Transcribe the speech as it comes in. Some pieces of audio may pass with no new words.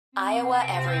Iowa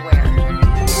Everywhere.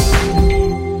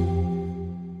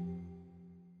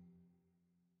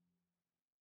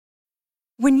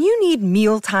 When you need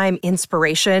mealtime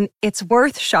inspiration, it's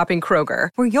worth shopping Kroger,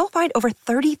 where you'll find over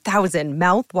 30,000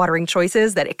 mouth-watering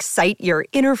choices that excite your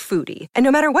inner foodie. And no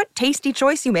matter what tasty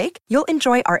choice you make, you'll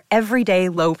enjoy our everyday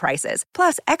low prices,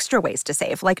 plus extra ways to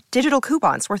save, like digital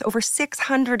coupons worth over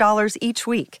 $600 each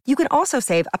week. You can also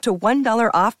save up to $1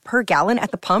 off per gallon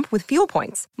at the pump with fuel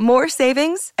points. More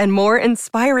savings and more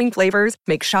inspiring flavors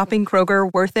make shopping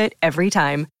Kroger worth it every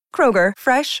time. Kroger,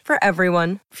 fresh for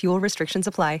everyone. Fuel restrictions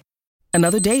apply.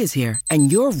 Another day is here,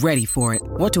 and you're ready for it.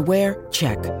 What to wear?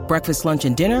 Check. Breakfast, lunch,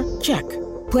 and dinner? Check.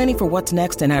 Planning for what's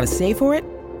next and how to save for it?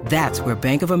 That's where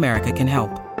Bank of America can help.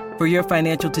 For your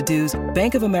financial to-dos,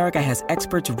 Bank of America has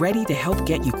experts ready to help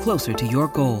get you closer to your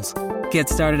goals. Get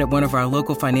started at one of our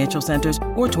local financial centers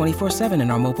or 24/7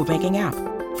 in our mobile banking app.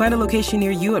 Find a location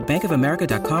near you at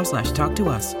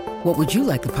bankofamerica.com/talktous. What would you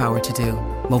like the power to do?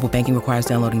 Mobile banking requires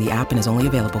downloading the app and is only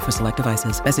available for select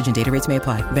devices. Message and data rates may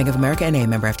apply. Bank of America N.A.,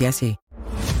 member FDIC.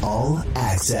 All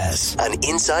Access. An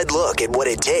inside look at what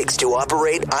it takes to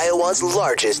operate Iowa's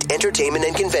largest entertainment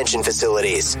and convention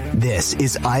facilities. This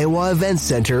is Iowa Events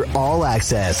Center All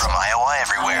Access. From Iowa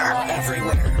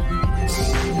Everywhere.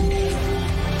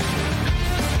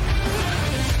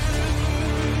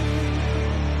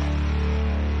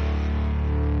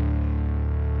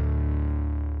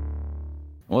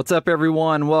 What's up,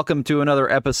 everyone? Welcome to another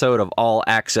episode of All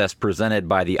Access presented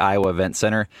by the Iowa Event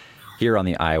Center here on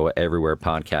the Iowa Everywhere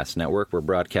Podcast Network. We're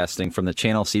broadcasting from the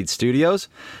Channel Seed Studios.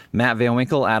 Matt Van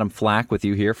Winkle, Adam Flack with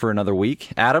you here for another week.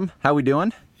 Adam, how we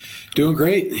doing? Doing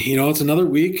great. You know, it's another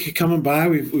week coming by.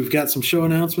 We've got some show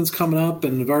announcements coming up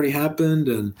and have already happened,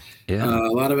 and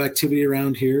a lot of activity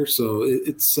around here. So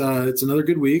it's another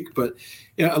good week. But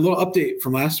yeah, a little update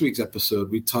from last week's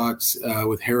episode. We talked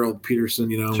with Harold Peterson.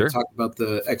 We talked about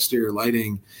the exterior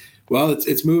lighting. Well,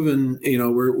 it's moving. You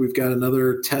know, we've got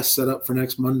another test set up for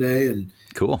next Monday, and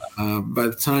cool. By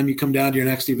the time you come down to your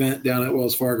next event down at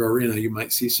Wells Fargo Arena, you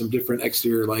might see some different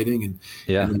exterior lighting and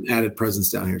an added presence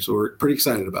down here. So we're pretty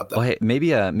excited about that. Well, hey,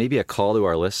 maybe a call to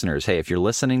our listeners. Hey, if you're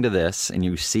listening to this and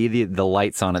you see the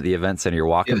lights on at the event center, you're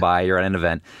walking by, you're at an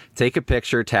event, take a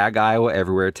picture, tag Iowa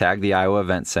Everywhere, tag the Iowa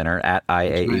Event Center at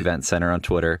IA Event Center on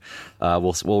Twitter.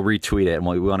 We'll retweet it, and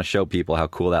we want to show people how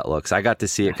cool that looks. I got to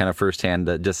see it kind of firsthand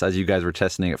just as you guys were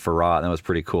testing it for Raw, and that was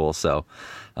pretty cool. So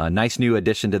nice new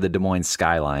addition to the Des Moines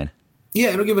skyline. Yeah,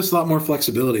 it'll give us a lot more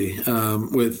flexibility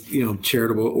with,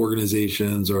 charitable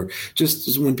organizations, or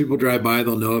just when people drive by,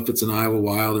 they'll know if it's an Iowa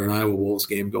Wild or an Iowa Wolves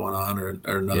game going on, or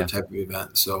another type of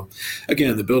event. So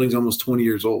again, the building's almost 20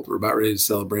 years old. We're about ready to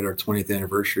celebrate our 20th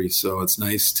anniversary. So it's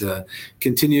nice to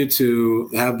continue to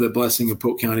have the blessing of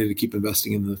Polk County to keep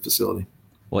investing in the facility.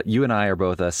 Well, you and I are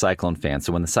both Cyclone fans.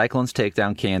 So when the Cyclones take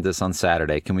down Kansas on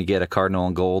Saturday, can we get a Cardinal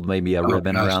and gold, maybe a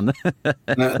ribbon around the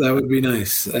that would be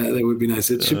nice. That would be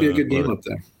nice. It should be a good game up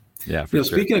there. Yeah. For sure.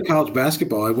 Speaking of college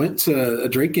basketball, I went to a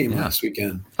Drake game last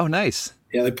weekend. Oh, nice.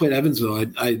 Yeah, they played Evansville.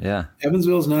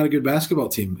 Evansville is not a good basketball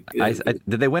team.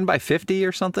 Did they win by 50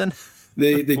 or something?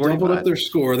 They doubled up their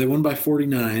score. They won by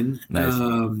 49.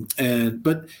 Nice.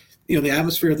 But the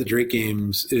atmosphere at the Drake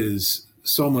games is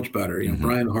so much better.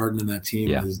 Brian Harden and that team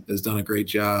has done a great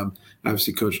job.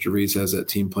 Obviously, Coach DeReese has that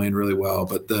team playing really well.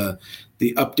 But the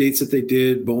updates that they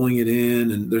did, bowling it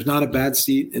in, and there's not a bad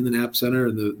seat in the Knapp Center,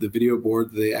 and the video board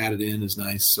that they added in is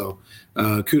nice. So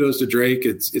kudos to Drake.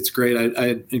 It's great.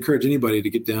 I encourage anybody to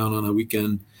get down on a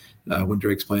weekend when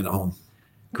Drake's playing at home.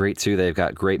 Great, too. They've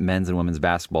got great men's and women's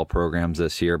basketball programs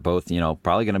this year, both,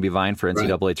 probably going to be vying for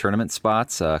NCAA tournament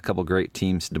spots. A couple great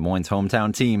teams. Des Moines'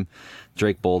 hometown team,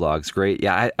 Drake Bulldogs. Great.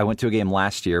 Yeah, I went to a game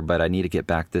last year, but I need to get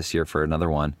back this year for another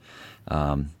one.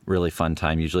 Really fun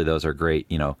time. Usually those are great,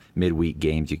 midweek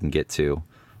games you can get to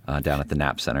down at the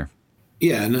Knapp Center.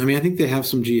 Yeah, and I think they have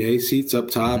some GA seats up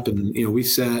top, and we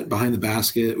sat behind the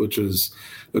basket, which was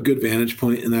a good vantage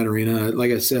point in that arena.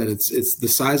 Like I said, it's the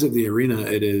size of the arena.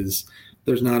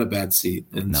 There's not a bad seat.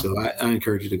 And so I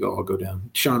encourage you to go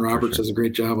down. Sean Roberts does a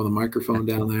great job on the microphone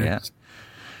down there. Yeah.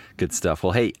 Good stuff.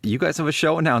 Well, hey, you guys have a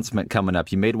show announcement coming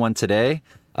up. You made one today.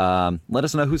 Let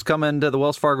us know who's coming to the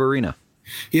Wells Fargo Arena.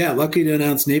 Yeah, lucky to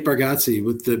announce Nate Bargatze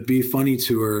with the Be Funny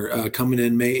Tour coming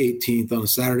in May 18th on a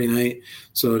Saturday night.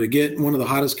 So to get one of the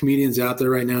hottest comedians out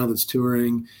there right now that's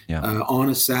touring on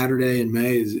a Saturday in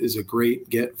May is a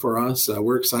great get for us.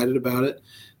 We're excited about it.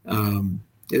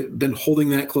 Been holding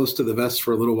that close to the vest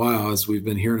for a little while as we've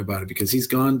been hearing about it, because he's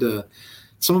gone to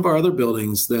some of our other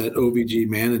buildings that OVG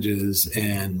manages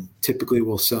and typically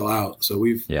will sell out. So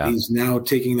he's now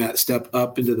taking that step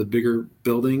up into the bigger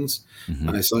buildings.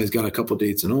 I saw he's got a couple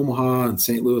dates in Omaha and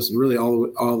St. Louis and really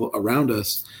all around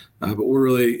us. But we're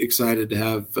really excited to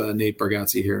have Nate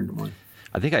Bargatze here in Des Moines.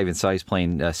 I think I even saw he's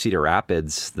playing Cedar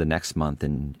Rapids the next month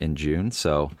in June.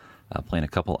 So playing a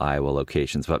couple Iowa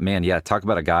locations. But man, talk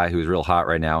about a guy who's real hot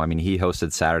right now. I mean, he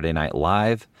hosted Saturday Night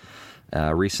Live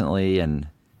recently, and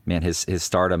man, his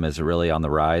stardom is really on the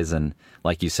rise. And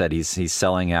like you said, he's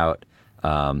selling out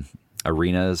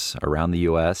arenas around the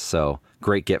U.S. So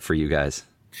great get for you guys.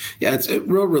 Yeah, it's a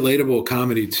real relatable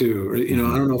comedy too.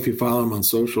 I don't know if you follow him on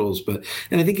socials,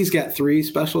 and I think he's got 3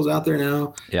 specials out there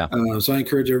now. Yeah. So I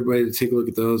encourage everybody to take a look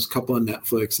at those. A couple on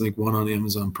Netflix, I think one on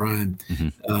Amazon Prime.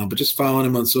 But just following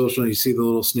him on social, and you see the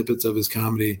little snippets of his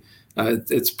comedy.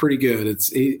 It's pretty good.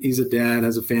 He's a dad,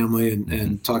 has a family,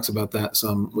 and talks about that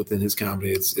some within his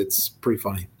comedy. It's pretty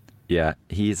funny. Yeah,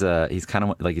 he's kind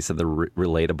of, like you said, the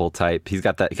relatable type. He's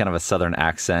got that kind of a Southern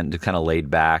accent, just kind of laid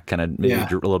back, kind of maybe a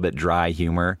little bit dry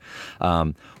humor.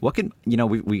 We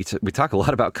talk a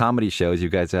lot about comedy shows. You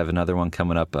guys have another one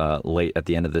coming up late at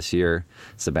the end of this year,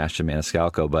 Sebastian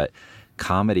Maniscalco. But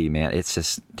comedy, man, it's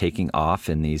just taking off,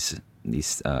 and these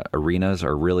arenas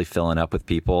are really filling up with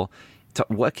people.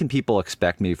 What can people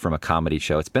expect me from a comedy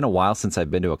show? It's been a while since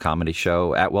I've been to a comedy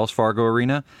show at Wells Fargo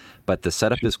Arena, but the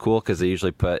setup is cool because they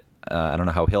usually put, I don't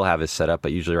know how he'll have his setup,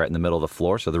 but usually right in the middle of the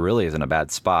floor, so there really isn't a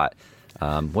bad spot.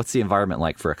 What's the environment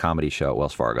like for a comedy show at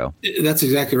Wells Fargo? That's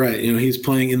exactly right. He's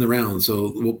playing in the round,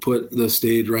 so we'll put the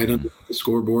stage right under the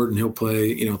scoreboard, and he'll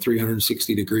play,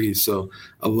 360 degrees. So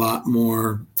a lot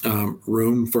more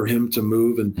room for him to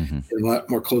move, and a lot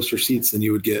more closer seats than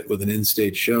you would get with an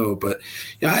in-stage show. But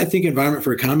yeah, I think environment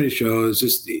for a comedy show is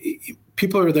just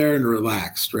people are there and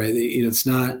relaxed, right? It's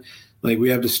not like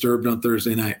we have Disturbed on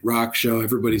Thursday night, rock show,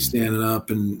 everybody's standing up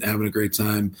and having a great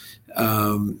time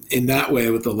in that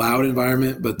way with the loud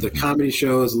environment. But the comedy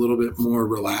show is a little bit more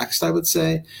relaxed, I would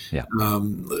say. Yeah. A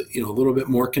little bit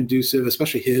more conducive,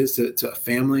 especially to a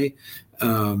family.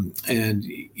 And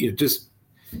just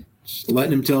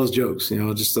letting him tell his jokes,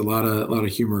 just a lot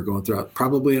of humor going throughout.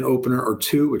 Probably an opener or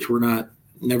 2, which we're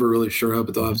never really sure of,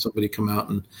 but they'll have somebody come out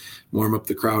and warm up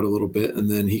the crowd a little bit, and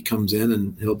then he comes in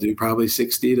and he'll do probably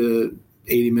 60 to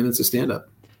 80 minutes of stand-up.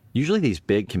 Usually these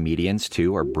big comedians,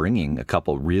 too, are bringing a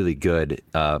couple really good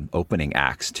opening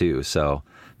acts, too. So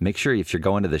make sure if you're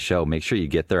going to the show, make sure you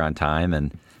get there on time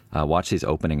and watch these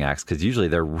opening acts, because usually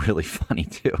they're really funny,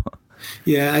 too.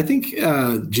 Yeah, I think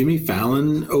Jimmy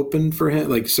Fallon opened for him,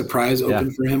 like surprise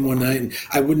opened for him one night. And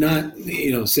I would not,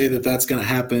 say that that's going to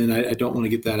happen. I don't want to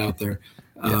get that out there.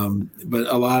 But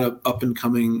a lot of up and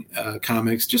coming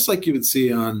comics, just like you would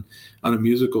see on a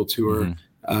musical tour,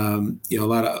 a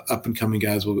lot of up and coming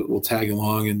guys will tag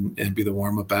along and be the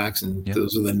warm up acts. And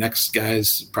those are the next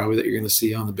guys probably that you're going to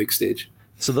see on the big stage.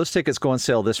 So those tickets go on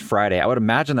sale this Friday. I would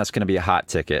imagine that's going to be a hot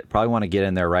ticket. Probably want to get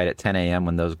in there right at 10 a.m.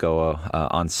 when those go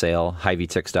on sale.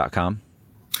 HyVeeTix.com.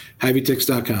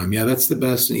 HyVeeTix.com. Yeah, that's the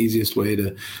best and easiest way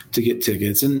to get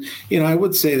tickets. And, I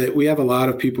would say that we have a lot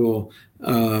of people,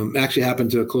 actually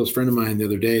happened to a close friend of mine the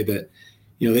other day that,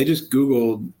 they just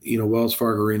Googled, Wells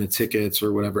Fargo Arena tickets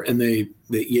or whatever, and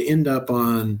you end up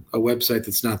on a website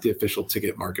that's not the official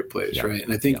ticket marketplace, right?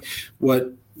 And I think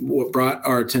what brought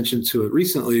our attention to it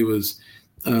recently was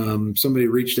somebody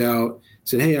reached out,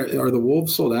 said, "Hey, are the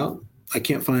Wolves sold out? I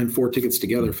can't find 4 tickets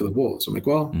together for the Wolves." I'm like,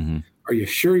 "Well, are you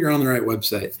sure you're on the right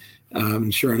website?"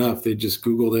 And sure enough, they just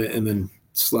Googled it and then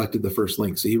selected the first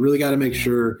link. So you really got to make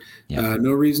sure,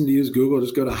 no reason to use Google.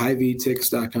 Just go to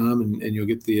HyVeeTix.com and you'll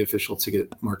get the official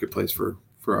ticket marketplace for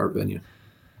our venue.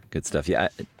 Good stuff. Yeah.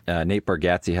 Nate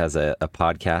Bargatze has a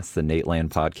podcast, the Nate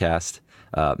Land podcast.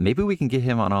 Maybe we can get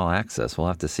him on All Access. We'll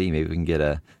have to see. Maybe we can get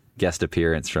a guest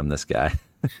appearance from this guy.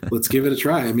 Let's give it a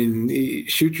try. I mean,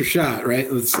 shoot your shot,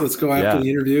 right? Let's go after the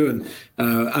interview. And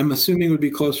I'm assuming it would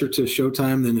be closer to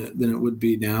showtime than it would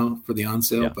be now for the on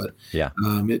sale. But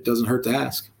it doesn't hurt to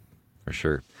ask. For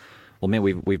sure. Well, man,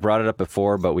 we've brought it up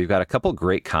before, but we've got a couple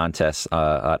great contests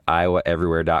at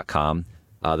IowaEverywhere.com.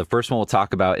 The first one we'll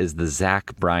talk about is the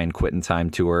Zach Bryan Quitting Time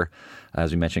Tour.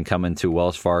 As we mentioned, coming to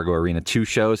Wells Fargo Arena, 2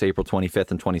 shows, April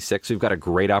 25th and 26th. We've got a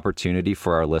great opportunity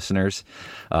for our listeners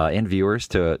and viewers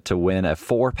to win a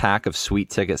 4-pack of sweet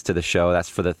tickets to the show. That's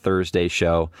for the Thursday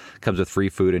show. Comes with free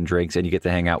food and drinks, and you get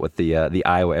to hang out with the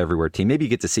Iowa Everywhere team. Maybe you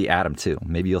get to see Adam, too.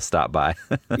 Maybe you'll stop by.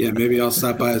 Yeah, maybe I'll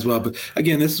stop by as well. But,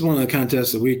 again, this is one of the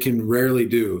contests that we can rarely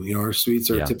do. Our suites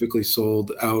are typically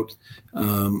sold out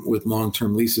with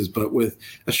long-term leases. But with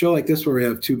a show like this where we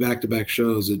have 2 back-to-back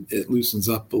shows, it loosens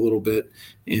up a little bit. it.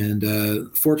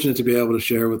 And fortunate to be able to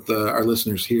share with our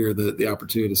listeners here the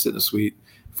opportunity to sit in a suite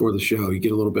for the show. You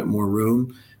get a little bit more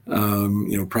room,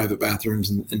 private bathrooms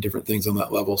and different things on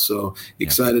that level. So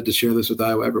excited to share this with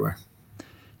Iowa Everywhere.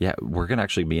 Yeah, we're going to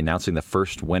actually be announcing the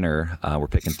first winner. We're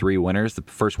picking 3 winners. The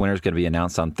first winner is going to be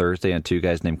announced on Thursday on 2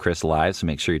 Guys Named Chris Live, so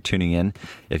make sure you're tuning in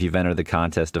if you've entered the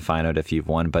contest to find out if you've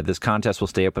won. But this contest will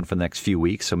stay open for the next few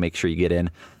weeks, so make sure you get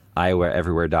in,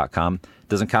 iowaeverywhere.com.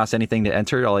 Doesn't cost anything to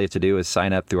enter. All you have to do is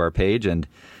sign up through our page, and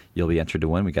you'll be entered to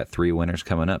win. We got 3 winners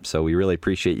coming up, so we really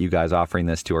appreciate you guys offering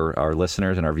this to our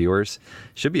listeners and our viewers.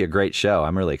 Should be a great show.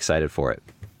 I'm really excited for it.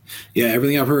 Yeah,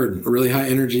 everything I've heard, really high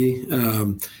energy.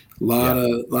 A lot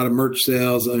of merch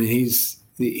sales. I mean,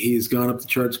 he's gone up the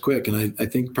charts quick, and I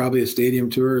think probably a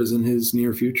stadium tour is in his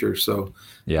near future. So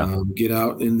get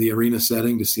out in the arena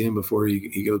setting to see him before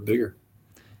he goes bigger.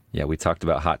 Yeah, we talked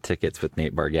about hot tickets with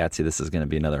Nate Bargatze. This is going to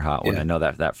be another hot one. I know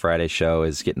that Friday show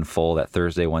is getting full. That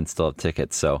Thursday one still have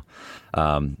tickets. So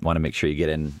want to make sure you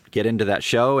get into that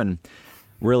show, and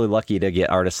really lucky to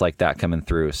get artists like that coming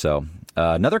through. So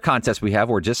another contest we have,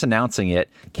 we're just announcing it.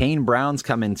 Kane Brown's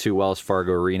coming to Wells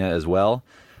Fargo Arena as well.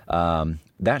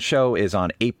 That show is on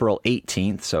April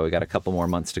 18th, so we got a couple more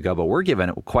months to go, but we're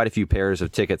giving quite a few pairs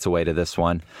of tickets away to this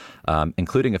one,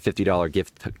 including a $50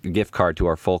 gift card to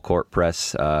our Full Court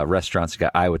Press restaurants. We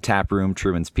got Iowa Tap Room,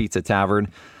 Truman's Pizza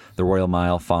Tavern, the Royal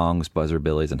Mile, Fong's, Buzzer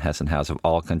Billy's, and Hessen House have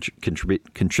all contributed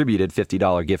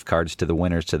 $50 gift cards to the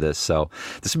winners to this. So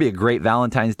this would be a great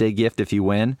Valentine's Day gift if you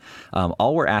win.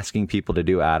 All we're asking people to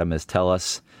do, Adam, is tell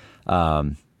us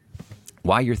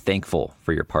why you're thankful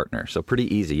for your partner. So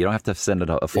pretty easy. You don't have to send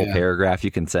a full paragraph. You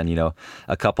can send,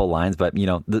 a couple lines, but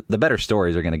the better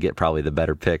stories are going to get probably the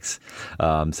better picks.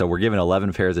 So we're giving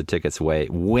 11 pairs of tickets away.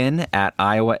 Win at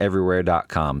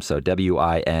iowaeverywhere.com. So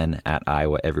WIN at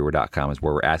iowaeverywhere.com is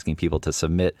where we're asking people to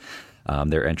submit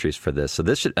their entries for this. So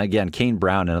this should, again, Kane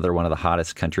Brown, another one of the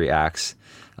hottest country acts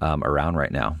around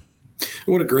right now.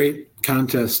 What a great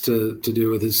contest to do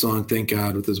with his song "Thank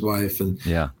God" with his wife, and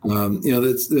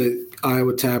that's the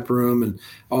Iowa Tap Room and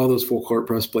all those Full Court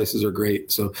Press places are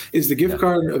great. So is the gift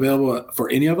card available for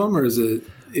any of them, or is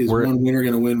one winner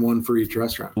going to win one for each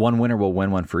restaurant? One winner will win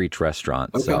one for each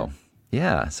restaurant. Okay.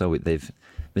 So they've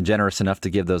been generous enough to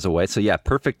give those away. So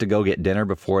perfect to go get dinner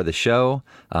before the show.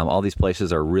 All these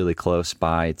places are really close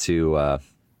by to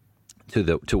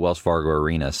Wells Fargo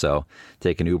Arena. So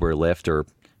take an Uber, Lyft, or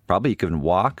probably you can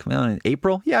walk. Well, in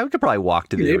April, we could probably walk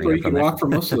to the arena. April, you can walk from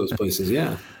most of those places.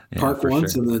 Park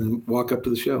once and then walk up to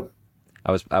the show.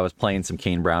 I was playing some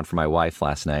Kane Brown for my wife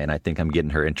last night, and I think I'm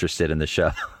getting her interested in the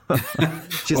show.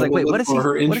 She's like, "Wait, what does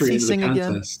he sing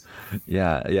again?"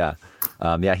 Yeah.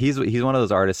 He's one of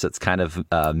those artists that's kind of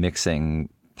mixing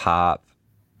pop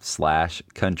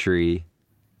 / country.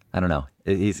 I don't know.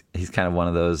 He's kind of one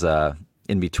of those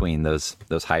in between those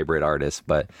hybrid artists,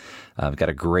 but got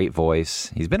a great voice.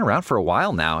 He's been around for a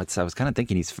while now. I was kind of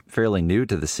thinking he's fairly new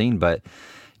to the scene, but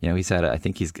he's had I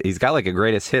think he's got like a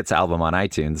greatest hits album on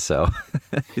iTunes, so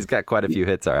he's got quite a few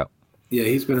hits out. Yeah,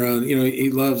 he's been around.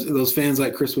 He loves those fans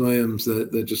like Chris Williams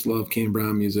that just love Kane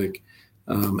Brown music.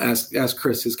 Ask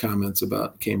Chris his comments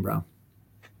about Kane Brown.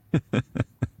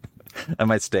 I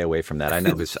might stay away from that. I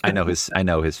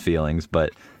know his feelings,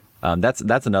 but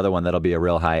that's another one that'll be a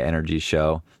real high energy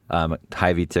show.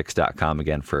 HiVTix.com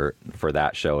again for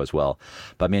that show as well.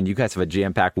 But man, you guys have a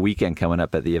jam-packed weekend coming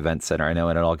up at the event center. I know,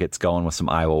 and it all gets going with some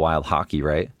Iowa Wild hockey,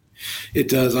 right? It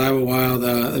does. Iowa Wild.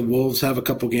 The Wolves have a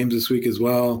couple games this week as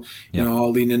well.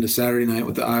 All leading into Saturday night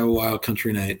with the Iowa Wild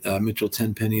Country Night. Mitchell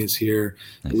Tenpenny is here.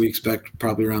 Nice. We expect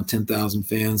probably around 10,000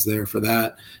 fans there for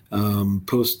that.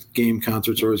 Post-game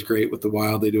concerts are always great with the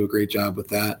Wild. They do a great job with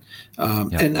that.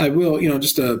 And I will,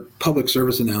 just a public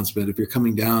service announcement. If you're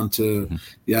coming down to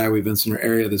the Iowa Event Center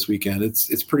area this weekend,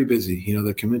 it's pretty busy.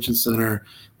 The Convention Center,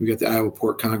 we've got the Iowa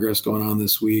Port Congress going on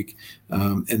this week.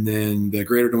 And then the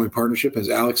Greater Des Moines Partnership has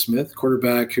Alex Smith,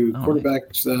 quarterback who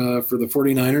quarterbacked for the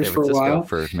 49ers for a while.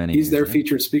 He's their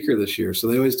featured speaker this year. So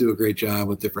they always do a great job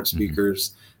with different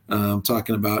speakers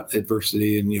talking about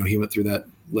adversity. And, he went through that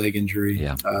leg injury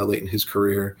late in his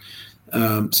career.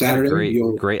 Saturday.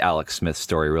 Great Alex Smith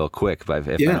story real quick,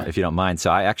 if you don't mind. So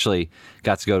I actually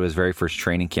got to go to his very first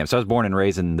training camp. So I was born and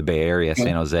raised in the Bay Area,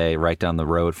 San Jose, right down the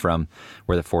road from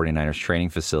where the 49ers training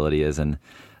facility is. And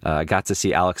I got to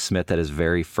see Alex Smith at his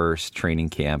very first training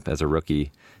camp as a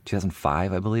rookie,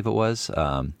 2005, I believe it was.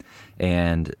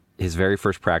 And his very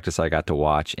first practice I got to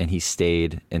watch, and he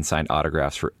stayed and signed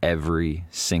autographs for every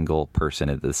single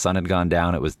person. The sun had gone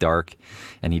down, it was dark,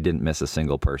 and he didn't miss a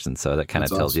single person. So that kind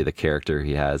of tells you the character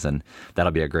he has, and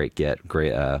that'll be a great get.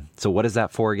 Great. So what is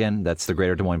that for again? That's the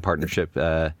Greater Des Moines Partnership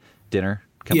dinner?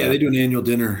 Yeah, they do an annual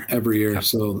dinner every year,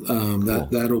 so Cool.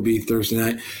 that'll be Thursday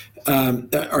night.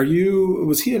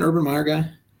 Was he an Urban Meyer guy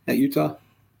at Utah?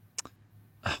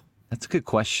 That's a good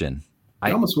question.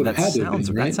 I almost would have had to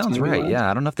be, right? That sounds right. Yeah,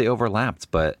 I don't know if they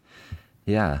overlapped, but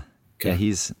yeah. Okay. Yeah,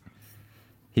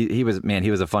 he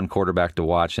was a fun quarterback to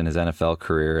watch in his NFL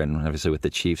career, and obviously with the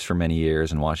Chiefs for many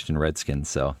years and Washington Redskins.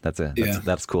 So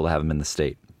that's cool to have him in the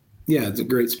state. Yeah, it's a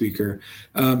great speaker.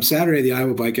 Saturday, the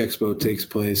Iowa Bike Expo takes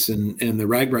place, and the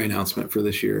RAGBRAI announcement for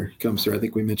this year comes through. I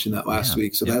think we mentioned that last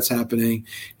week. So that's happening.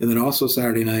 And then also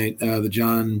Saturday night, the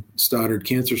John Stoddard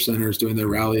Cancer Center is doing their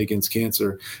rally against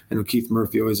cancer. I know Keith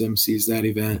Murphy always MCs that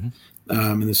event.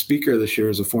 And the speaker this year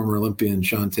is a former Olympian,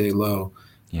 Shantae Lowe.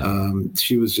 Yeah.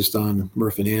 She was just on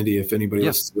Murph and Andy, if anybody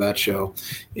listens to that show,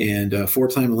 and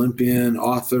 4-time Olympian,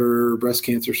 author, breast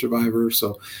cancer survivor.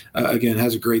 So again,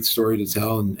 has a great story to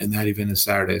tell, and that event is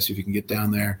Saturday. So if you can get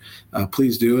down there,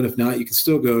 please do. And if not, you can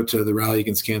still go to the Rally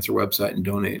Against Cancer website and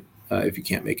donate if you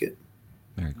can't make it.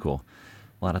 Very cool.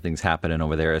 A lot of things happening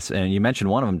over there. And you mentioned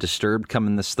one of them, Disturbed,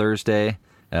 coming this Thursday.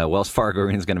 Wells Fargo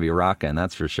Arena is going to be rocking,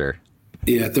 that's for sure.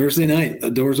 Yeah, Thursday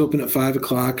night. Doors open at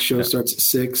 5:00. Show starts at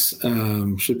 6.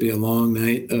 Should be a long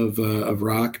night of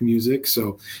rock music.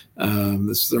 So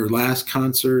this is our last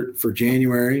concert for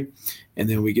January, and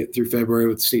then we get through February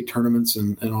with state tournaments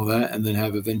and all that, and then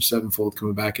have Avenged Sevenfold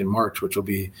coming back in March, which will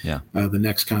be the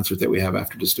next concert that we have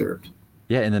after Disturbed.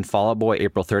 Yeah, and then Fall Out Boy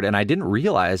April 3rd. And I didn't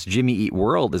realize Jimmy Eat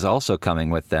World is also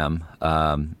coming with them.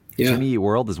 Jimmy Eat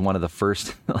World is one of the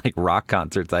first rock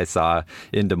concerts I saw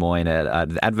in Des Moines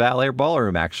at Valair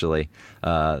Ballroom, actually.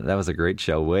 That was a great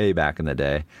show way back in the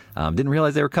day. Didn't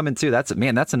realize they were coming too.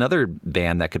 That's another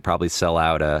band that could probably sell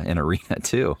out an arena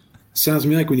too. Sounds to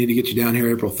me like we need to get you down here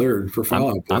April 3rd for Fall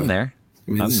Out Boy. I'm there.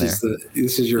 This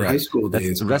is your high school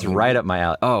days. That's right up my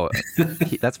alley. Oh,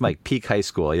 that's my peak high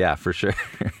school. Yeah, for sure.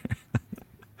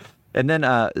 And then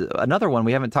another one,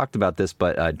 we haven't talked about this,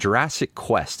 but Jurassic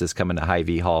Quest is coming to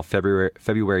Hy-Vee Hall February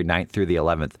 9th through the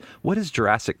 11th. What is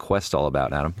Jurassic Quest all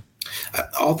about, Adam?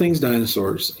 All things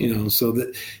dinosaurs, so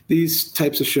that these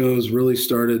types of shows really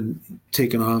started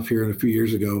taking off here a few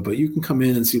years ago, but you can come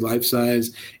in and see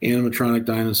life-size animatronic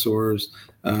dinosaurs.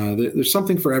 There's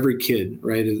something for every kid,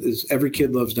 right? Every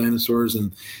kid loves dinosaurs,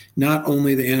 and not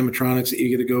only the animatronics that you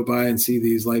get to go by and see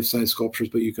these life-size sculptures,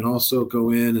 but you can also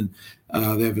go in and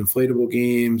they have inflatable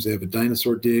games. They have a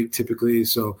dinosaur dig typically.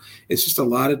 So it's just a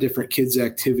lot of different kids'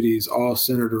 activities all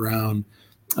centered around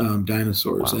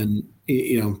dinosaurs. Wow. And,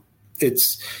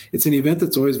 it's an event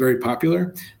that's always very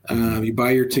popular. You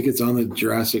buy your tickets on the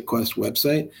Jurassic Quest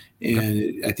website,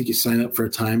 and I think you sign up for a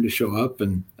time to show up.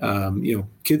 And,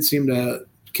 kids seem to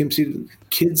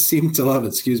love it.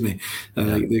 Excuse me.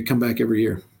 They come back every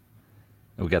year.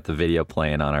 We got the video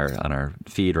playing on our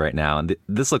feed right now, and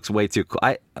this looks way too cool.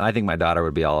 I think my daughter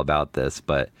would be all about this,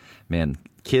 but man,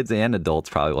 kids and adults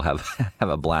probably will have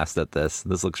a blast at this.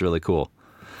 This looks really cool.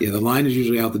 Yeah, the line is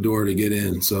usually out the door to get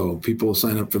in, so people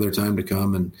sign up for their time to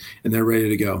come, and they're ready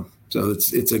to go. So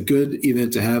it's a good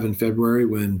event to have in February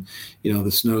when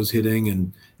the snow's hitting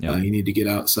and you need to get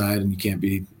outside and you can't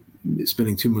be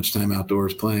spending too much time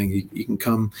outdoors playing. You can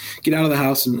come get out of the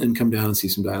house and come down and see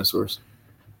some dinosaurs.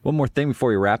 One more thing before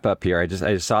we wrap up here. I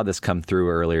just saw this come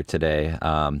through earlier today.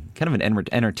 Kind of an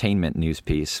entertainment news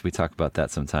piece. We talk about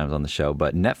that sometimes on the show,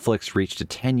 but Netflix reached a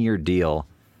 10-year deal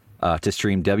to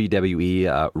stream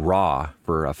WWE Raw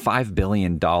for a $5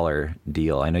 billion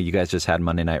deal. I know you guys just had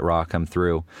Monday Night Raw come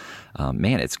through.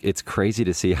 Man, it's crazy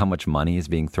to see how much money is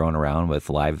being thrown around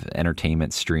with live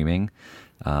entertainment streaming.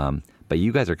 But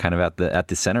you guys are kind of at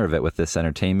the center of it with this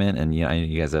entertainment, and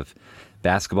you guys have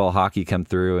basketball, hockey come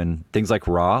through, and things like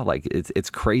Raw. Like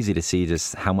it's crazy to see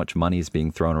just how much money is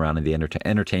being thrown around in the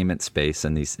entertainment space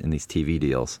in these TV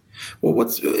deals. Well,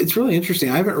 it's really interesting.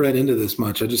 I haven't read into this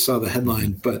much. I just saw the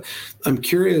headline, but I'm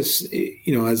curious.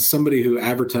 As somebody who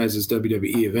advertises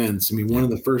WWE events, one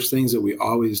of the first things that we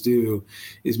always do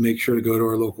is make sure to go to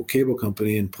our local cable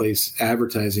company and place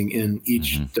advertising in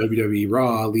each WWE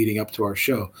Raw leading up to our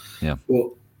show. Yeah.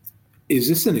 Well, is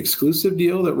this an exclusive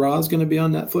deal that Raw is going to be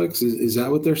on Netflix? Is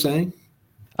that what they're saying?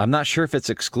 I'm not sure if it's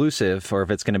exclusive or if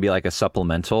it's going to be like a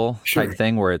supplemental type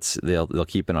thing where they'll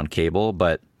keep it on cable.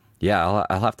 But yeah,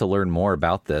 I'll have to learn more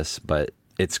about this. But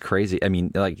it's crazy.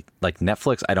 Like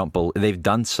Netflix, I don't believe they've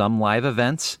done some live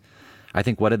events. I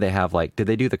think, what did they have? Did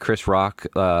they do the Chris Rock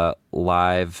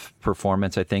live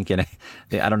performance? I think, and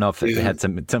I don't know if it had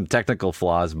some technical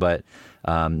flaws, but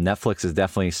Netflix is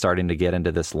definitely starting to get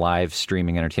into this live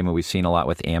streaming entertainment. We've seen a lot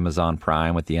with Amazon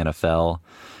Prime, with the NFL,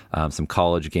 some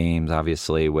college games,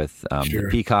 obviously with the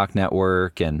Peacock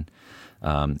Network, and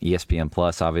ESPN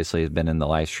Plus obviously has been in the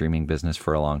live streaming business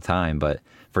for a long time, but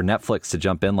for Netflix to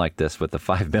jump in like this with a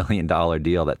 $5 billion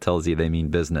deal, that tells you they mean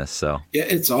business. So yeah,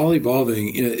 it's all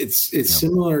evolving. It's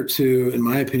similar to, in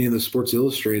my opinion, the Sports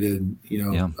Illustrated,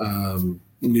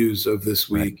 news of this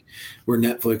week, where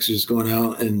Netflix is going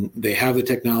out and they have the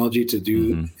technology to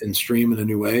do and stream in a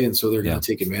new way. And so they're going to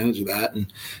take advantage of that.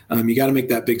 And you got to make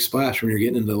that big splash when you're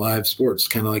getting into live sports,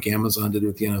 kind of like Amazon did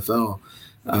with the NFL.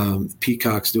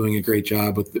 Peacock's doing a great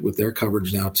job with their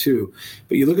coverage now too.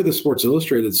 But you look at the Sports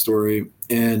Illustrated story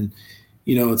and,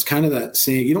 it's kind of that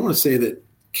saying, you don't want to say that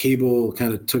cable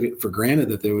kind of took it for granted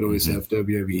that they would always have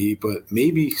WWE, but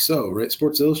maybe so, right?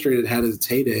 Sports Illustrated had its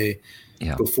heyday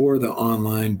before the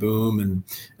online boom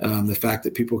and the fact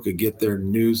that people could get their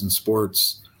news and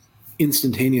sports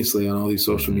instantaneously on all these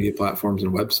social media platforms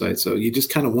and websites. So you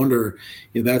just kind of wonder,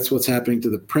 that's what's happening to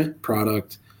the print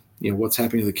product, what's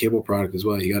happening to the cable product as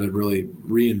well. You got to really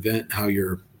reinvent how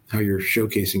you're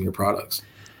showcasing your products.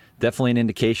 Definitely an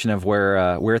indication of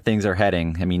where things are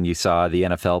heading. I mean, you saw the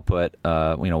NFL put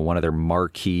one of their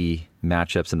marquee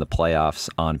matchups in the playoffs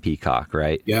on Peacock,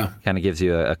 right? Yeah. Kind of gives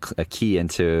you a key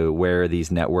into where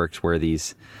these networks, where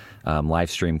these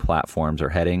live stream platforms are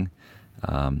heading.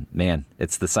 Man,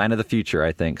 it's the sign of the future,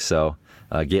 I think. So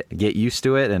get used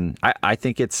to it. And I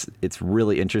think it's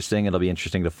really interesting. It'll be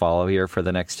interesting to follow here for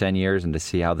the next 10 years and to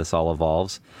see how this all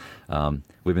evolves.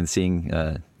 We've been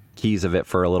seeing keys of it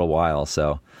for a little while.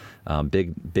 So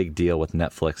big deal with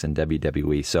Netflix and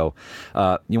WWE. So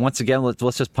once again,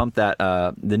 let's just pump that.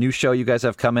 The new show you guys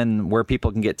have coming, where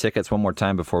people can get tickets one more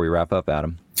time before we wrap up,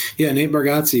 Adam. Yeah, Nate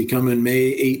Bargatze coming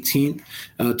May 18th.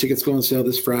 Tickets go on sale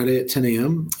this Friday at 10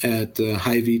 a.m. at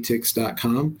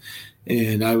highvtix.com.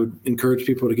 And I would encourage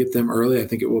people to get them early. I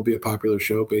think it will be a popular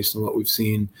show based on what we've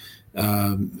seen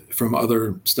from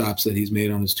other stops that he's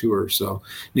made on his tour. So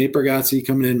Nate Bargatze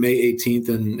coming in May 18th.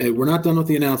 And we're not done with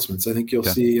the announcements. I think you'll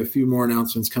see a few more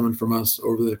announcements coming from us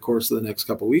over the course of the next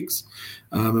couple of weeks.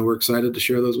 And we're excited to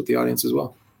share those with the audience as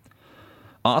well.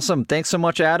 Awesome. Thanks so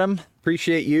much, Adam.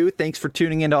 Appreciate you. Thanks for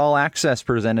tuning into All Access,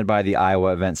 presented by the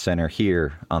Iowa Event Center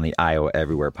here on the Iowa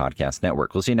Everywhere Podcast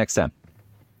Network. We'll see you next time.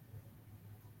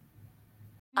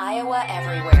 Iowa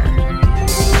Everywhere.